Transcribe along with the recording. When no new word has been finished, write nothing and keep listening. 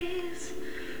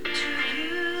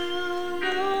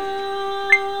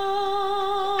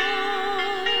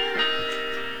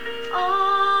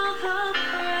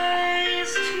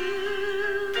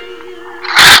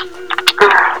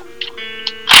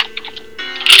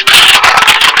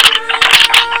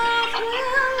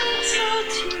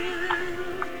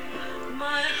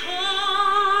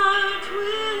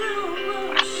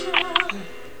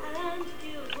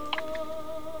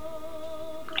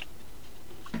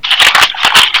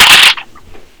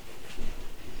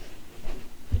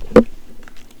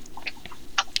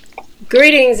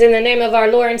Greetings in the name of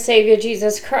our Lord and Savior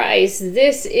Jesus Christ.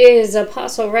 This is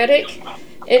Apostle Reddick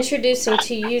introducing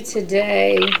to you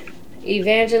today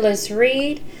Evangelist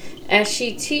Reed as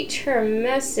she teach her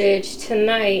message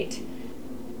tonight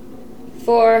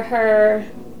for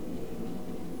her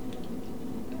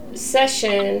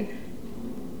session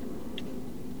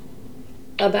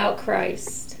about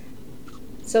Christ.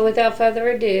 So without further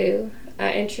ado,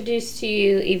 I introduce to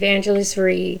you Evangelist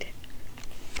Reed.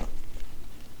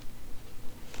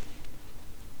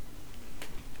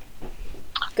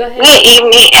 Go ahead. Good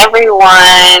evening,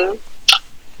 everyone.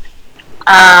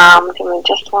 Give me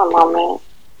just one moment.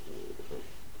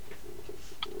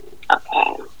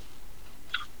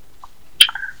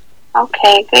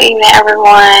 Okay, good evening,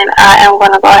 everyone. I am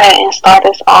going to go ahead and start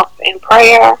us off in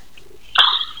prayer.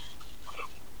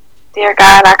 Dear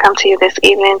God, I come to you this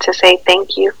evening to say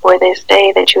thank you for this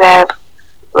day that you have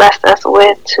blessed us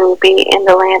with to be in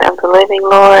the land of the living,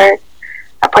 Lord.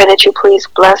 I pray that you please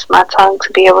bless my tongue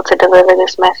to be able to deliver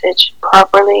this message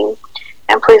properly,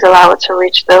 and please allow it to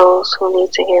reach those who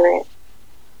need to hear it.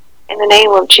 In the name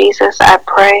of Jesus, I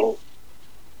pray.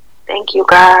 Thank you,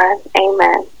 God.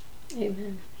 Amen.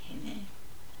 Amen.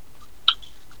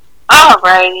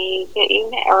 Alrighty. Good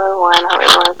evening, everyone. I hope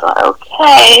everyone's doing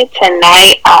okay.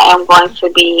 Tonight, I am going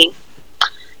to be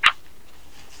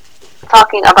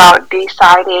talking about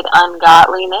decided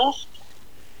ungodliness.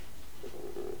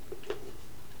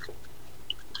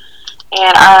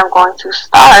 And I am going to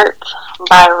start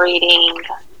by reading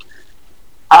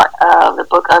the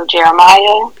book of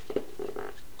Jeremiah,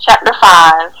 chapter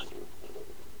 5,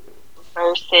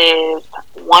 verses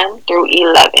 1 through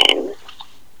 11.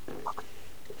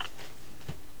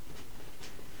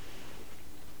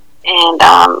 And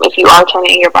if you are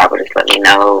turning in your Bible, just let me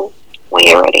know when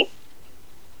you're ready.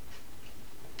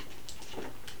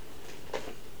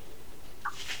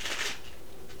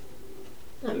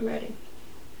 I'm ready.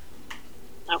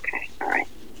 Okay, alright.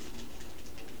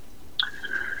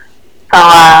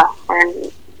 So, we're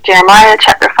in Jeremiah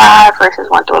chapter 5, verses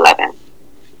 1 through 11.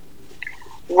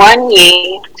 Run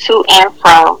ye to and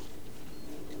fro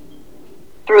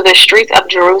through the streets of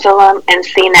Jerusalem, and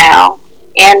see now,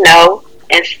 and know,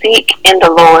 and seek in the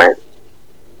Lord,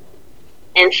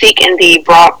 and seek in the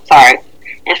broad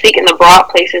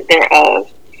places thereof.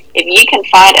 If ye can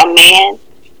find a man,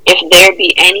 if there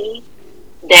be any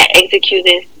that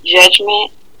executeth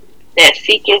judgment, that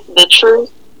seeketh the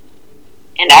truth,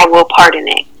 and I will pardon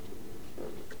it.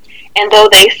 And though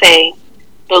they say,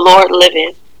 the Lord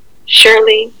liveth,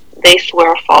 surely they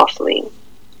swear falsely.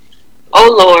 O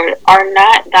Lord, are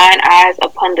not thine eyes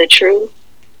upon the truth?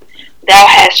 Thou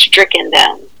hast stricken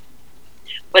them,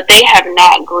 but they have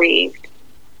not grieved.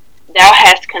 Thou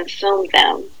hast consumed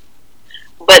them,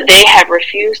 but they have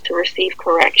refused to receive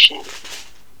correction.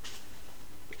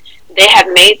 They have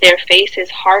made their faces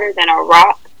harder than a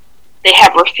rock. They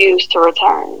have refused to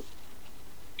return.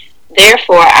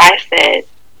 Therefore I said,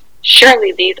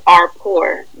 surely these are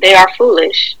poor, they are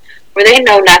foolish, for they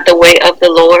know not the way of the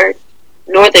Lord,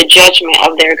 nor the judgment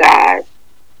of their God.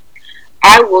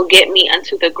 I will get me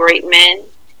unto the great men,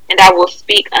 and I will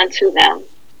speak unto them,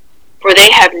 for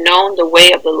they have known the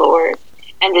way of the Lord,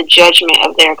 and the judgment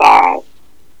of their God.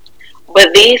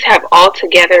 But these have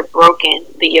altogether broken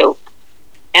the yoke,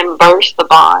 and burst the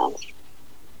bonds.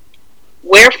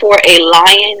 Wherefore a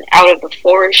lion out of the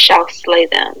forest shall slay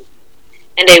them,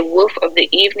 and a wolf of the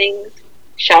evenings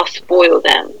shall spoil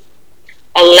them.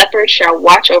 A leopard shall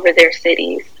watch over their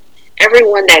cities. Every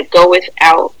one that goeth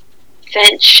out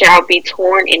thence shall be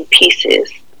torn in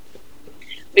pieces,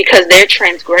 because their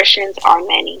transgressions are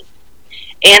many,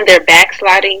 and their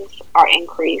backslidings are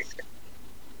increased.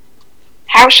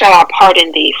 How shall I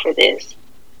pardon thee for this?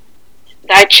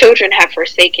 Thy children have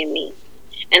forsaken me,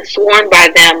 and sworn by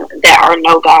them that are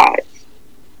no gods.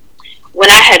 When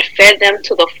I had fed them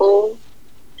to the full,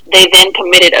 they then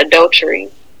committed adultery,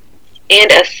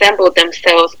 and assembled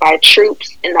themselves by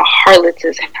troops in the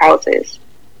harlots' houses.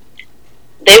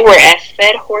 They were as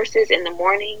fed horses in the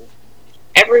morning,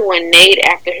 everyone neighed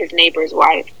after his neighbor's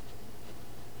wife.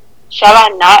 Shall I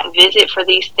not visit for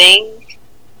these things,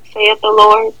 saith the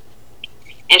Lord?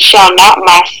 And shall not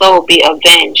my soul be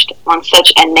avenged on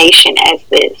such a nation as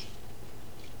this?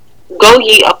 Go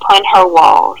ye upon her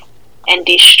walls, and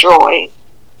destroy,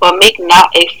 but make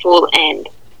not a full end.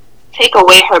 Take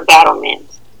away her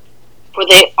battlements, for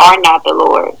they are not the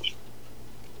Lord's.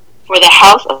 For the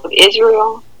house of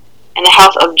Israel and the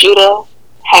house of Judah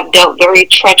have dealt very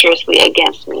treacherously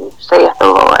against me, saith the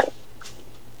Lord.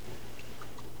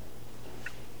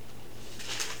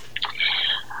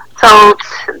 So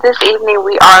this evening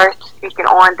we are speaking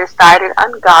on decided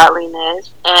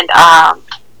ungodliness, and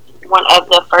one of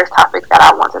the first topics that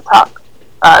I want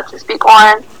to speak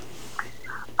on.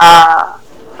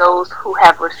 Those who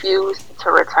have refused to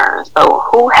return. So,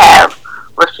 who have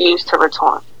refused to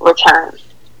return?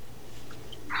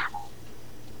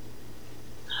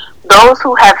 Those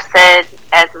who have said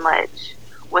as much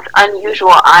with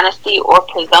unusual honesty or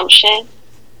presumption,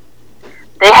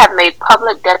 they have made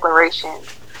public declarations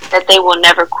that they will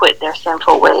never quit their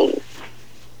sinful ways.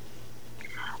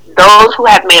 Those who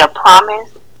have made a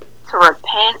promise to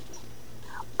repent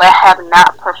but have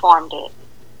not performed it.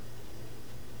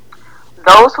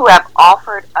 Those who have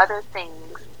offered other things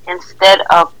instead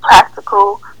of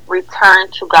practical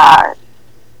return to God.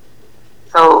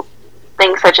 So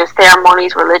things such as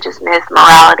ceremonies, religiousness,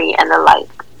 morality, and the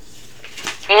like.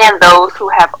 And those who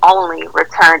have only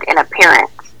returned in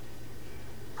appearance.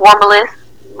 Formalists,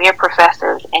 mere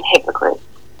professors, and hypocrites.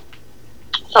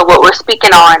 So what we're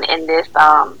speaking on in this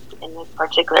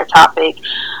particular topic,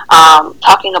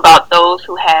 talking about those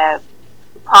who have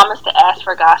promised to ask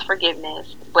for God's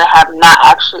forgiveness but have not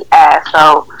actually asked.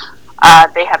 So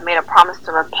they have made a promise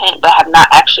to repent but have not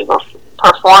actually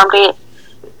performed it.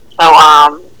 So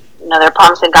they're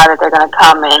promising God that they're going to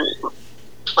come and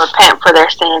repent for their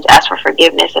sins, ask for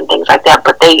forgiveness and things like that,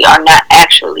 but they are not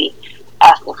actually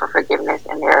asking for forgiveness,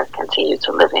 and they're continue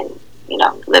to live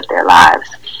their lives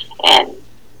and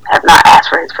have not asked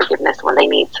for His forgiveness when they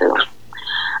need to.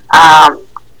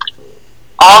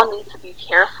 All need to be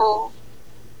careful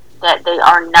that they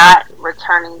are not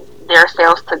returning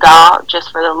themselves to God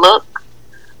just for the look.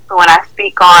 So when I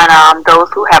speak on those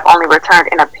who have only returned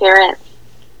in appearance,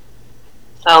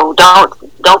 so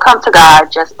don't come to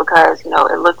God just because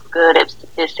it looks good.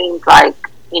 It seems like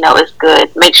it's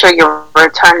good. Make sure you're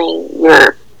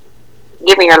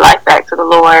giving your life back to the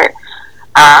Lord.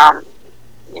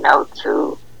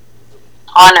 To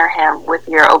honor Him with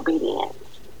your obedience.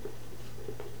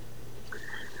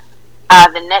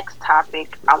 The next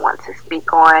topic I want to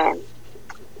speak on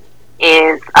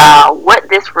is what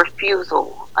this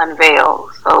refusal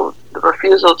unveils. So the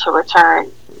refusal to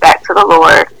return back to the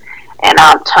Lord and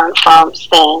turn from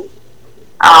sin.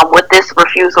 What this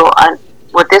refusal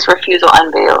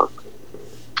unveils.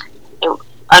 It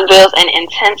unveils an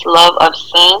intense love of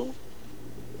sin,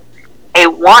 a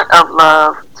want of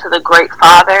love to the great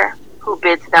Father who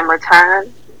bids them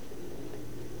return,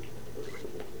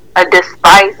 a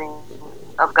despising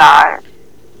of God.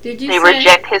 They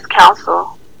reject His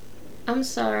counsel. I'm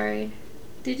sorry.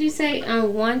 Did you say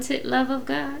unwanted love of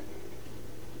God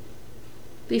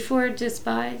before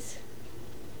despise?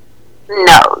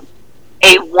 No.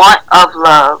 A want of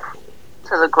love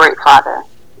to the great Father.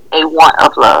 A want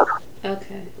of love.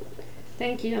 Okay.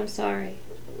 Thank you. I'm sorry.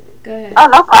 Go ahead. Oh,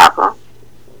 no problem.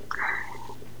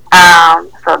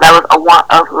 So that was a want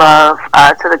of love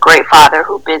to the great Father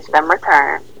who bids them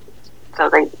return. So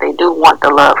they do want the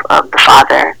love of the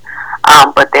Father,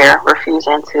 but they're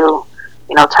refusing to,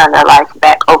 turn their life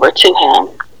back over to Him.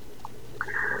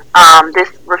 This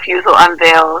refusal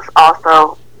unveils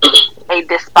also a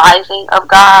despising of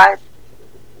God.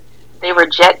 They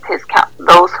reject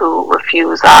those who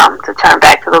refuse to turn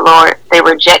back to the Lord. They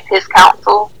reject His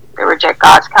counsel. They reject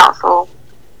God's counsel,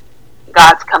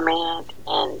 God's command,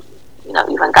 and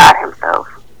even God Himself.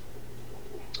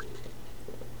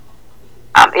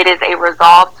 It is a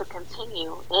resolve to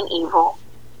continue in evil.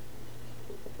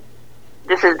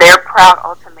 This is their proud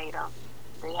ultimatum.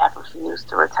 They have refused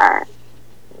to return.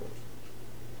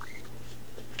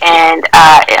 And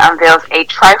it unveils a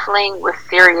trifling with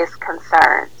serious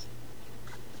concerns.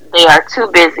 They are too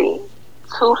busy,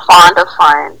 too fond of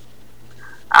fun,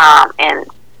 and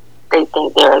they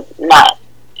think there's not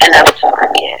enough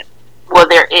time yet. Well,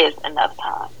 there is enough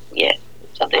time yet.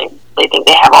 So they think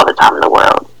they have all the time in the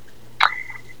world.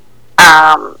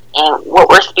 And what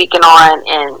we're speaking on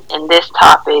in this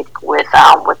topic with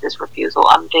what this refusal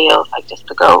unveils, like just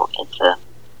to go into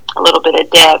a little bit of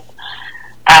depth,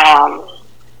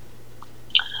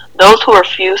 those who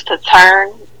refuse to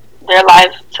turn their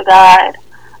life to God,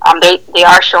 they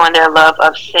are showing their love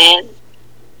of sin,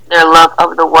 their love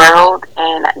of the world,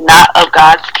 and not of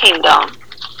God's kingdom.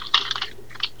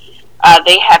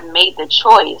 They have made the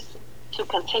choice to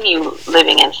continue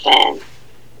living in sin.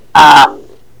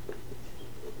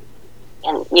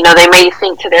 And, they may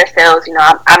think to themselves,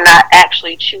 I'm not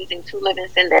actually choosing to live in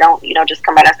sin. They don't, just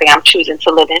come out and say, I'm choosing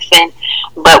to live in sin.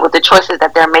 But with the choices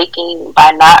that they're making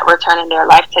by not returning their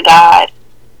life to God,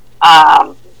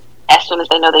 as soon as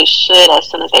they know they should, as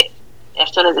soon as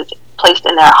it's placed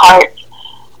in their hearts,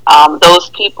 those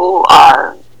people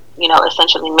are,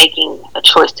 essentially making a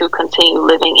choice to continue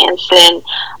living in sin,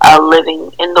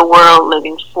 living in the world,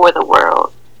 living for the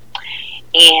world.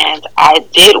 And I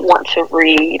did want to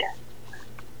read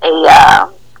a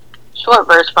short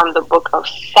verse from the book of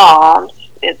Psalms.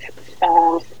 It's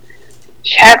Psalms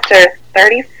chapter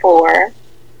 34,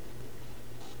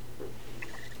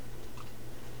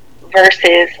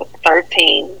 verses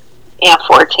 13 and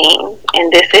 14.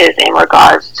 And this is in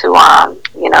regards to,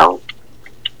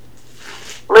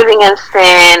 living in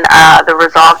sin, the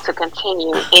resolve to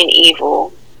continue in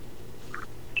evil.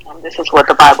 This is what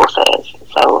the Bible says.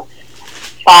 So,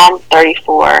 Psalm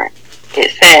 34,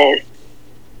 it says,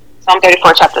 Psalm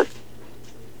 34,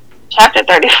 chapter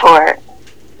 34,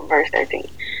 verse 13.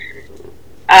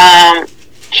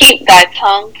 Keep thy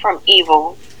tongue from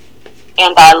evil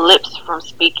and thy lips from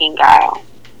speaking guile.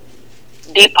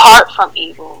 Depart from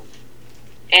evil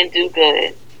and do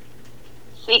good.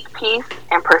 Seek peace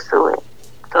and pursue it.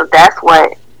 So that's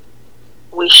what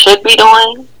we should be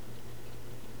doing.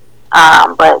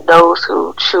 But those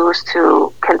who choose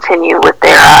to continue with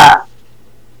their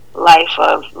life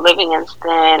of living in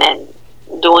sin and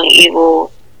doing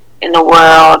evil in the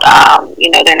world,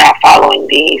 they're not following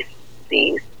these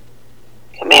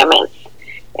commandments.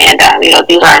 And,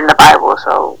 these are in the Bible,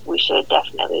 so we should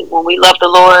definitely, when we love the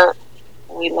Lord,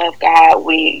 when we love God,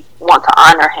 we want to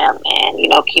honor Him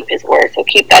and, keep His word. So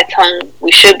keep thy tongue,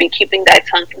 we should be keeping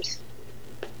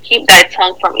keep thy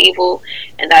tongue from evil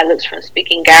and thy lips from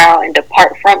speaking guile, and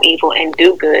depart from evil and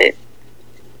do good.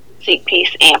 Seek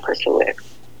peace and pursue it.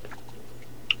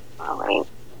 All right.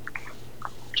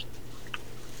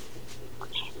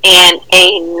 And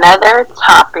another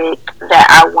topic that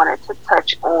I wanted to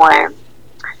touch on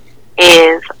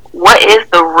is, what is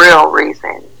the real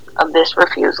reason of this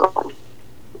refusal?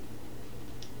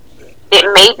 It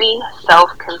may be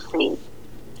self-conceit.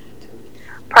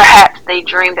 Perhaps they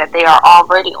dream that they are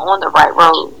already on the right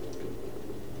road.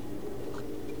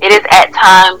 It is at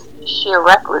times sheer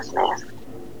recklessness.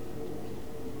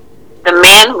 The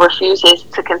man refuses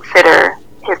to consider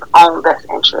his own best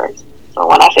interest. So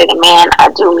when I say the man, I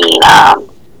do mean,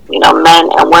 men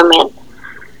and women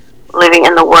living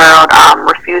in the world,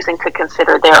 refusing to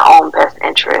consider their own best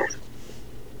interest.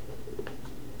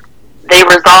 They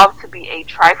resolve to be a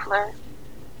trifler.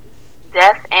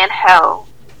 Death and hell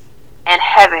and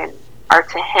heaven are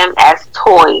to him as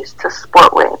toys to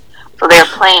sport with. So they're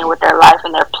playing with their life,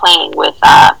 and they're playing with,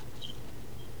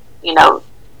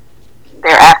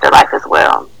 their afterlife as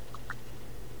well.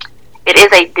 It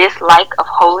is a dislike of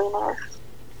holiness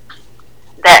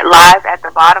that lies at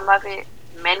the bottom of it.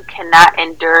 Men cannot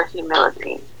endure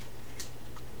humility,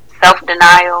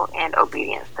 self-denial, and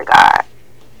obedience to God.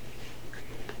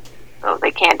 So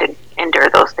they can't endure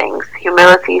those things: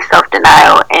 humility,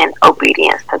 self-denial, and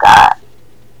obedience to God.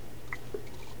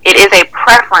 It is a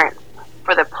preference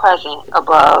for the present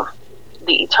above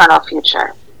the eternal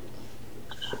future.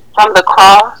 From the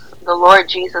cross, the Lord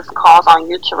Jesus calls on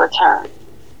you to return.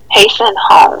 Hasten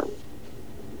home.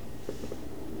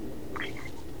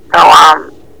 So,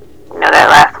 that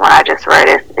last one I just read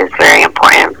is very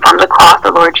important. From the cross,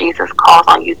 the Lord Jesus calls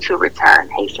on you to return.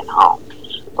 Hasten home.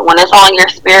 But when it's on your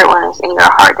spirit, when it's in your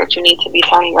heart that you need to be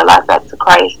turning your life back to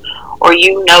Christ, or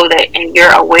you know that and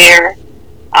you're aware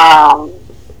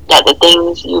that the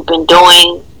things you've been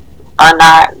doing are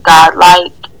not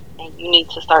God-like, and you need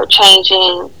to start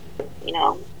changing,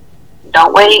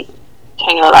 don't wait.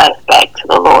 Turn your life back to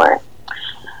the Lord.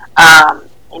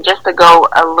 And just to go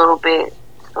a little bit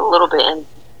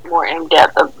more in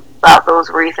depth about those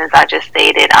reasons I just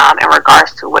stated, in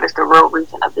regards to what is the real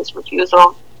reason of this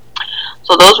refusal.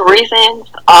 So those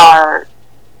reasons are,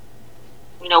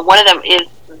 one of them is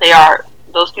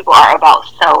those people are about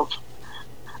self,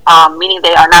 meaning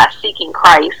they are not seeking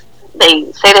Christ.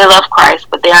 They say they love Christ,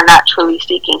 but they are not truly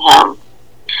seeking Him.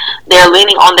 They're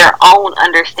leaning on their own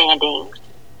understandings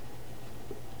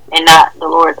and not the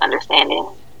Lord's understanding.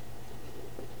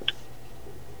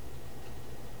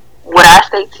 What I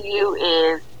say to you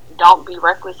is, don't be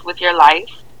reckless with your life.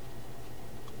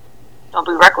 Don't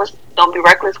be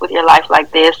reckless with your life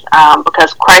like this,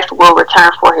 because Christ will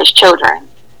return for His children.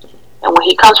 And when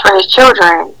He comes for His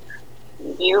children,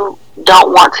 you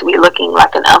don't want to be looking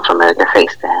like an unfamiliar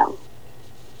face to Him.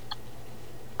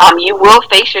 You will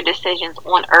face your decisions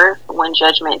on earth when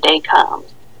Judgment Day comes.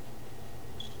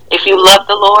 If you love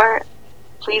the Lord,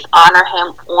 please honor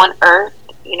Him on earth,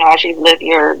 as you live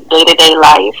your day-to-day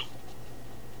life.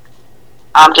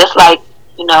 Just like,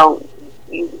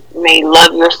 you may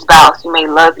love your spouse, you may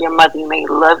love your mother, you may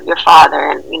love your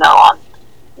father, and, on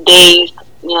days,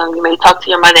 you may talk to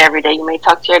your mother every day, you may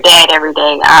talk to your dad every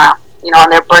day, on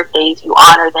their birthdays, you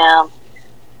honor them,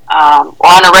 or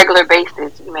on a regular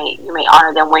basis, you may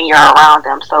honor them when you're around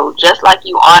them. So just like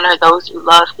you honor those you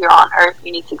love here on earth,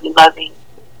 you need to be loving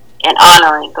and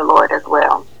honoring the Lord as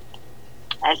well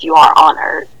as you are on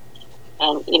earth,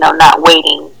 and not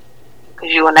waiting,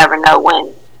 because you will never know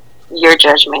when your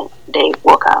judgment day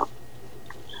will come.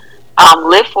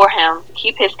 Live for Him,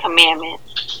 keep His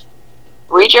commandments,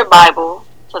 read your Bible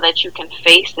so that you can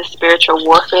face the spiritual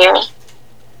warfare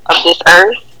of this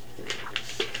earth.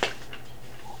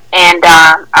 And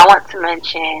I want to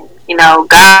mention,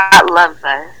 God loves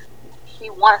us. He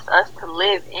wants us to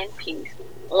live in peace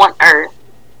on earth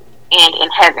and in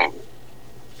heaven.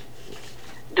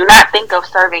 Do not think of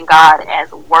serving God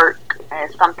as work,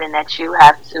 as something that you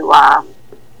have to,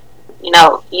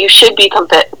 you should be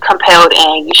compelled,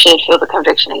 and you should feel the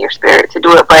conviction in your spirit to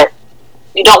do it, but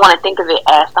you don't want to think of it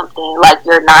as something like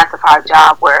your 9 to 5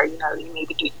 job where, you may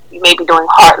be doing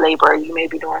hard labor, you may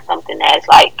be doing something that's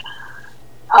like,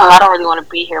 oh, I don't really want to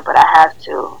be here, but I have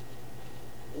to.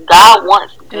 God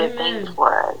wants good things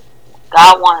for us.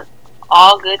 God wants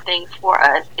all good things for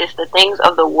us. It's the things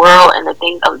of the world and the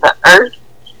things of the earth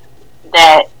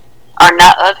that are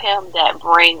not of Him that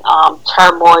bring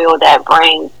turmoil, that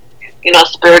bring,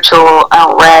 spiritual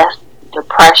unrest,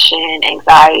 depression,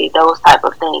 anxiety, those type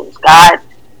of things. God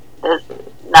does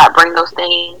not bring those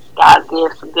things. God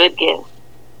gives good gifts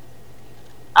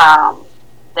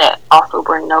that also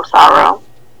bring no sorrow.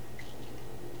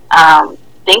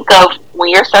 Think of when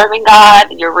you're serving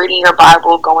God, you're reading your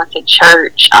Bible, going to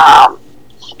church,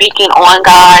 speaking on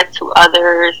God to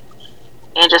others,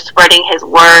 and just spreading His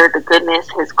word, the goodness,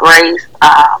 His grace,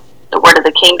 the word of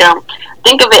the kingdom.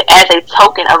 Think of it as a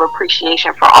token of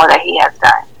appreciation for all that He has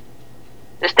done.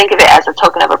 Just think of it as a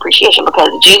token of appreciation, because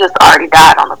Jesus already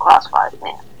died on the cross for our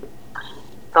sins.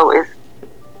 So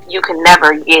you can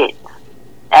never get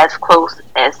as close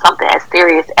as something as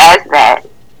serious as that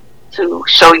to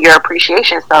show your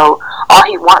appreciation. So all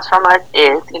He wants from us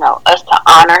is, us to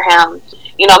honor Him,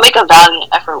 make a valiant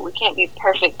effort. We can't be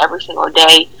perfect every single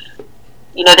day.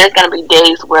 There's going to be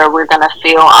days where we're going to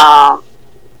feel,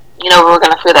 we're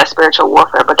going to feel that spiritual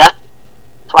warfare, but that's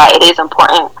why it is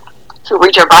important to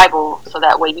read your Bible, so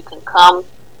that way you can come,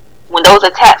 when those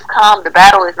attacks come, the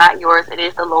battle is not yours, it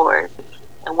is the Lord.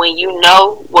 And when you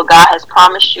know what God has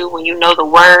promised you, when you know the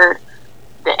word,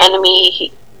 the enemy,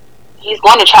 he's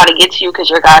going to try to get to you because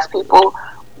you're God's people.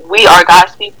 We are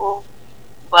God's people.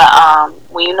 But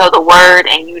when you know the word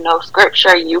and you know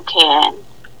scripture, you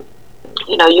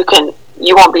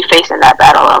won't be facing that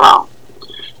battle alone.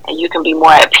 And you can be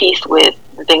more at peace with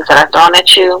the things that are thrown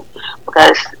at you,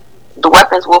 because the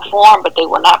weapons will form, but they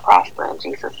will not prosper, in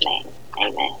Jesus' name.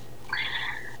 Amen.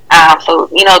 So,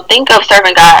 think of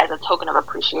serving God as a token of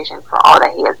appreciation for all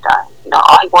that He has done.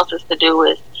 All He wants us to do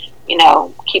is,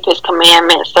 keep His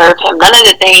commandments, serve Him. None of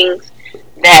the things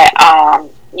that,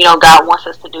 God wants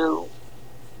us to do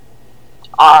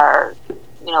are,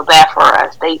 bad for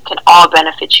us. They can all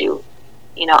benefit you,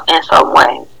 in some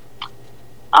way.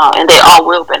 And they all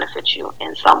will benefit you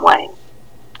in some way.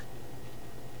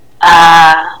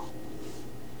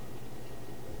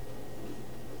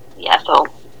 So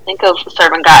think of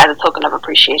serving God as a token of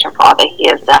appreciation for all that He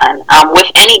has done.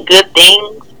 With any good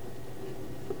things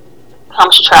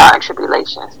comes trial and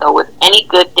tribulation. So with any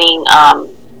good thing,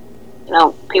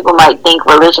 people might think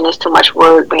religion is too much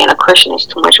work, being a Christian is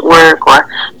too much work, or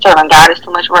serving God is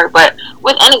too much work. But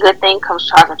with any good thing comes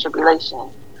trials and tribulation.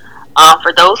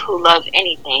 For those who love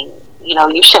anything,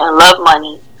 you shouldn't love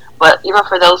money. But even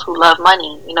for those who love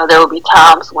money, there will be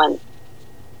times when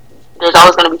there's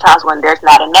always going to be times when there's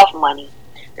not enough money.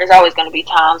 There's always going to be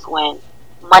times when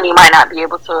money might not be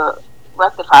able to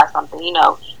rectify something.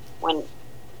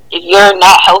 If you're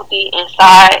not healthy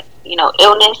inside,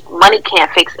 illness, money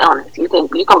can't fix illness. You can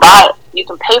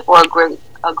pay for a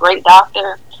great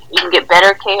doctor. You can get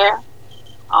better care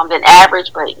than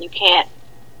average, but you can't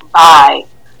buy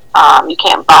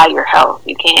your health.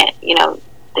 You can't,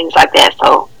 things like that.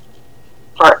 So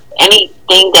for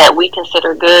anything that we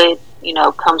consider good,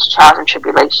 comes trials and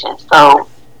tribulations. So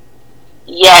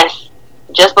yes,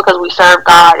 just because we serve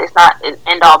God, it's not an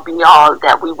end all be all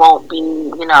that we won't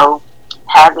be,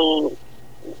 having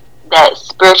that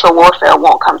spiritual warfare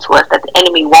won't come to us, that the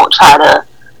enemy won't try to,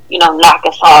 knock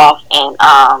us off and,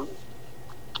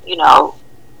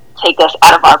 take us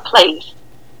out of our place.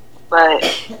 But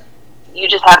you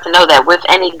just have to know that with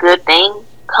any good thing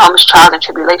comes trials and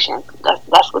tribulations.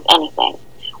 That's with anything.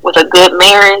 With a good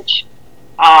marriage,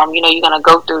 you're going to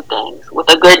go through things. With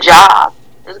a good job,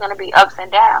 there's going to be ups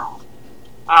and downs.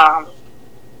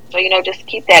 So, just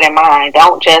keep that in mind.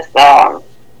 Don't just,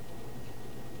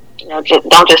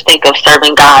 don't just think of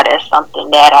serving God as something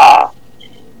that,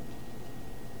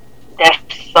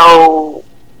 that's so,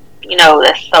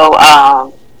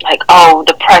 like, oh,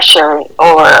 the pressure,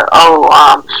 or,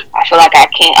 I I feel like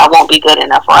I won't be good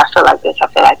enough, or I feel like this, I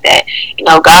feel like that.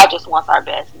 God just wants our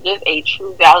best. Give a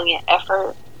true valiant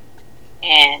effort,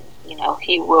 and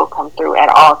He will come through at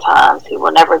all times. He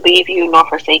will never leave you nor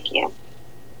forsake you.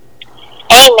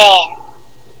 Amen.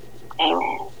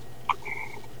 Amen.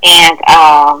 And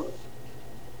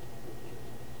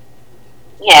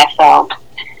so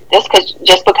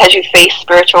just because you face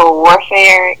spiritual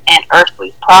warfare and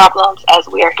earthly problems as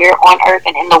we are here on earth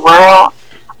and in the world,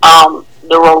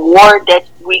 the reward that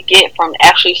we get from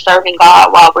actually serving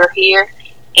God while we're here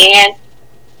and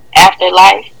after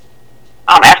life,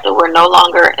 after we're no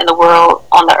longer in the world,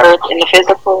 on the earth, in the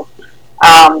physical,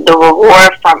 the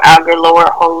reward from our good Lord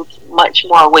holds much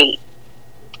more weight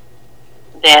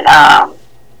than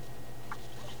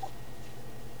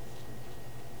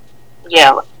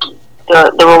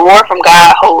the reward from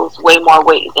God holds way more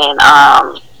weight than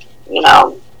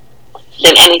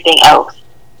than anything else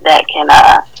that can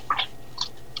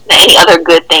than any other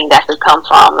good thing that could come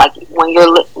from, like when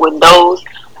those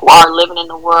who are living in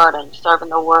the world and serving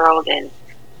the world and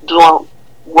doing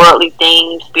worldly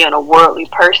things, being a worldly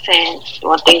person,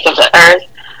 doing things of the earth.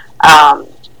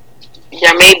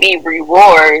 There may be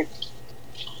rewards,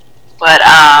 but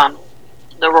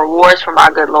the rewards from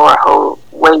our good Lord hold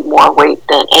way more weight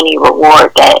than any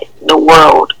reward that the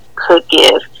world could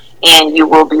give, and you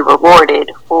will be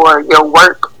rewarded for your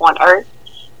work on earth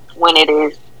when it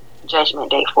is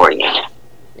Judgment Day for you.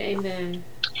 Amen.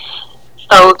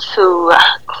 So to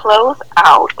close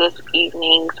out this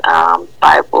evening's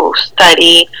Bible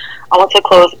study, I want to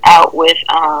close out with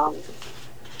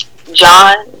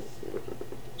John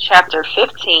chapter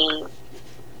 15,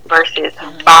 verses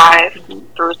 5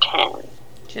 through 10.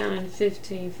 John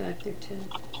 15, 5 through 10.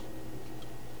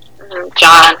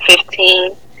 John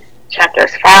 15,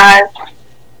 chapters 5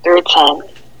 through 10.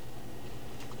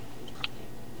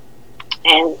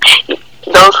 And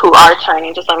those who are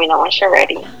turning, just let me know once you're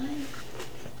ready.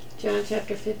 John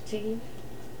chapter 15,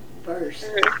 verse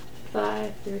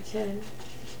 5 through 10.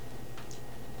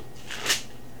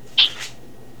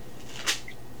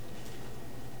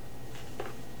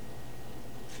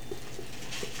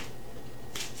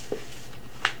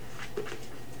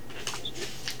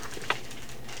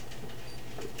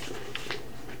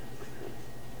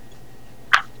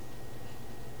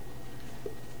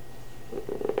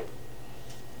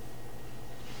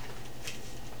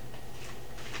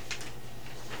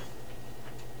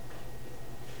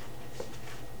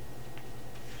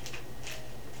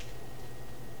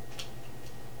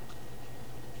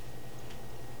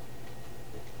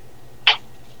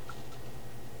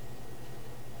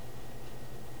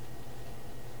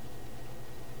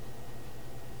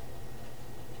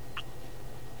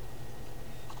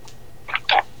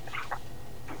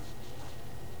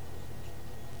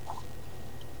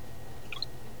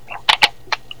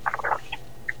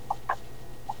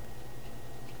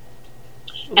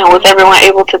 And was everyone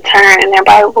able to turn in their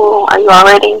Bible? Are you all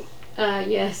ready?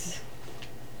 Yes.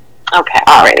 Okay,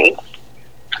 already.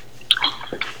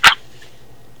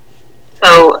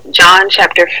 So John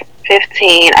chapter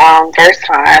 15, verse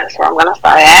 5. So I'm going to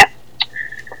start at.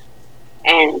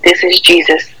 And this is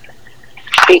Jesus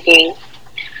speaking.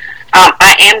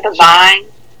 I am the vine,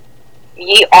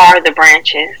 ye are the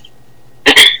branches.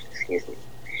 Excuse me.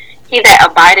 He that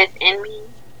abideth in me,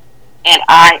 and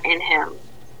I in him,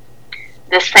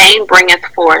 the same bringeth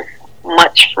forth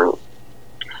much fruit.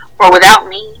 For without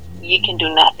me ye can do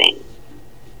nothing.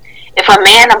 If a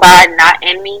man abide not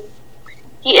in me,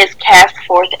 he is cast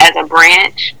forth as a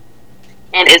branch,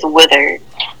 and is withered.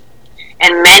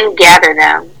 And men gather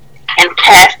them, and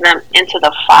cast them into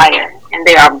the fire, and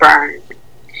they are burned.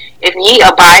 If ye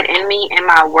abide in me, and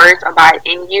my words abide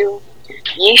in you,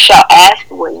 ye shall ask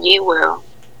what ye will,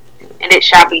 and it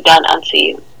shall be done unto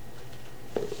you.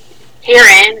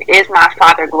 Herein is my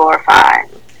Father glorified,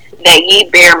 that ye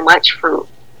bear much fruit.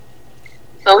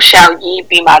 So shall ye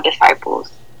be my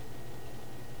disciples.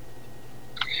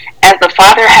 As the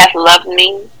Father hath loved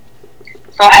me,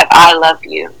 so have I loved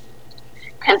you.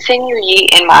 Continue ye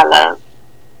in my love.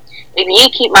 If ye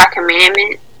keep my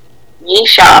commandments, ye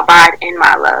shall abide in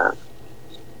my love,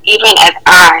 even as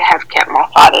I have kept my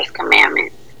Father's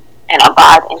commandments, and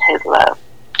abide in his love.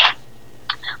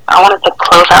 I wanted to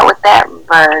close out with that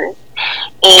verse.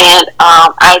 And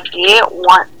I did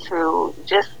want to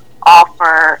just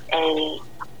offer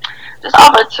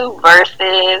two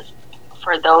verses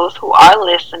for those who are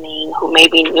listening, who may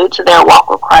be new to their walk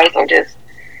with Christ, or just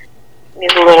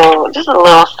need a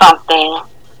little something.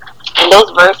 And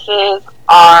those verses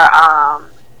are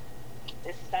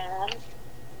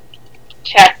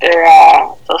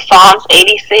Psalms Psalms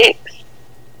 86,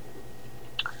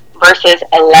 verses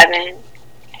 11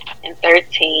 and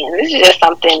 13. And this is just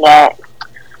something that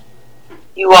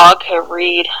you all can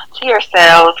read to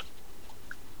yourselves.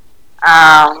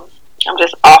 I'm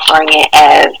just offering it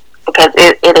as because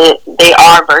they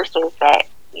are verses that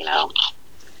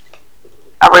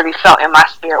I really felt in my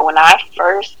spirit when I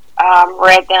first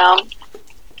read them,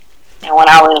 and when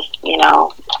I was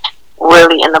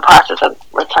really in the process of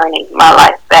returning my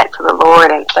life back to the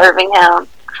Lord and serving Him.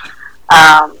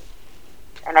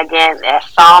 And again,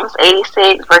 that's Psalms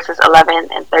 86 verses 11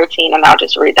 and 13, and I'll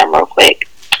just read them real quick.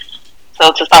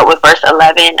 So to start with verse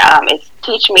 11, it's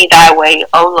teach me thy way,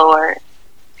 O Lord.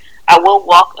 I will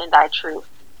walk in thy truth.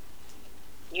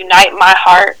 Unite my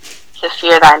heart to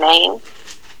fear thy name.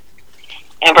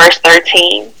 And verse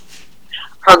 13,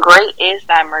 for great is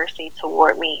thy mercy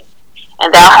toward me,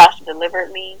 and thou hast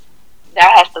delivered me. Thou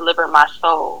hast delivered my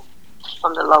soul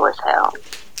from the lowest hell.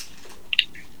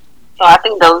 So I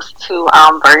think those two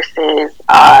verses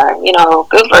are,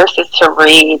 good verses to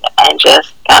read and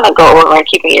just kind of go over and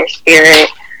keep in your spirit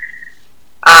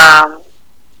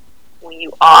when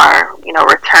you are,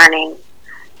 returning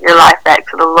your life back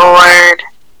to the Lord,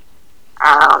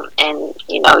 and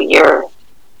you're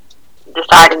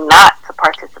deciding not to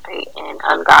participate in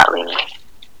ungodliness.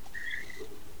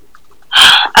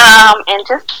 And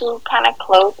just to kind of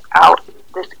close out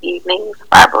this evening's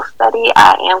Bible study,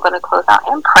 I am going to close out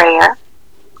in prayer.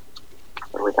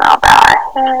 We can all bow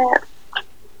our heads.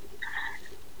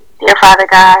 Dear Father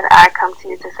God, I come to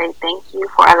you to say thank you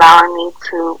for allowing me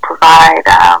to provide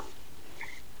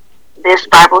this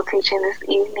Bible teaching this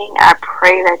evening. I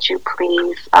pray that you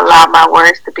please allow my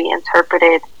words to be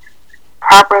interpreted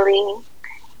properly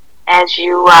as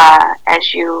you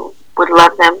would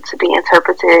love them to be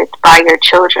interpreted by your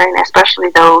children, especially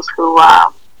those who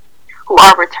are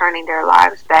returning their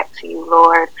lives back to you,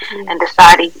 Lord, and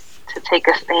deciding to take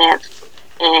a stance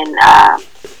in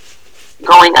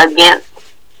going against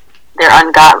their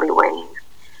ungodly ways.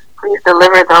 Please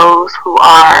deliver those who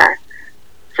are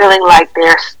feeling like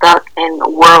they're stuck in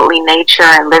worldly nature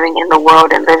and living in the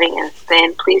world and living in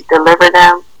sin. Please deliver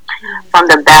them from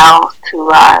the bounds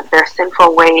to their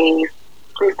sinful ways.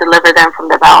 Please deliver them from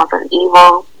the bounds of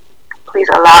evil. Please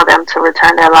allow them to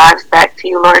return their lives back to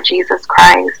you, Lord Jesus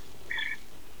Christ.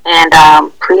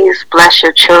 And please bless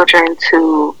your children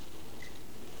to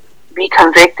be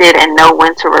convicted and know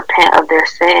when to repent of their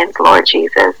sins, Lord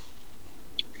Jesus.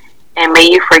 And may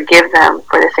you forgive them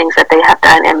for the things that they have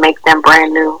done and make them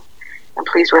brand new. And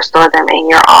please restore them in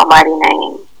your almighty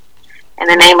name. In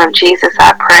the name of Jesus,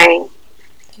 I pray.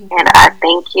 And I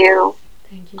thank you.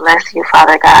 Bless you,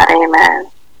 Father God.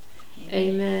 Amen.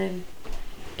 Amen.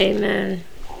 Amen.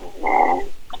 Amen.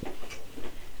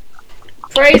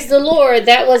 Praise the Lord.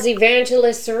 That was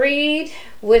Evangelist Reed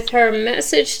with her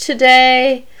message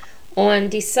today on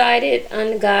decided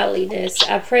ungodliness.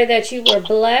 I pray that you were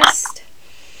blessed.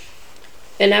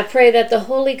 And I pray that the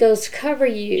Holy Ghost cover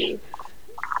you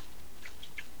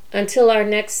until our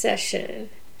next session.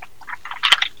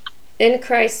 In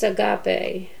Christ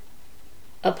Agape,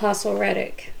 Apostle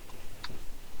Reddick.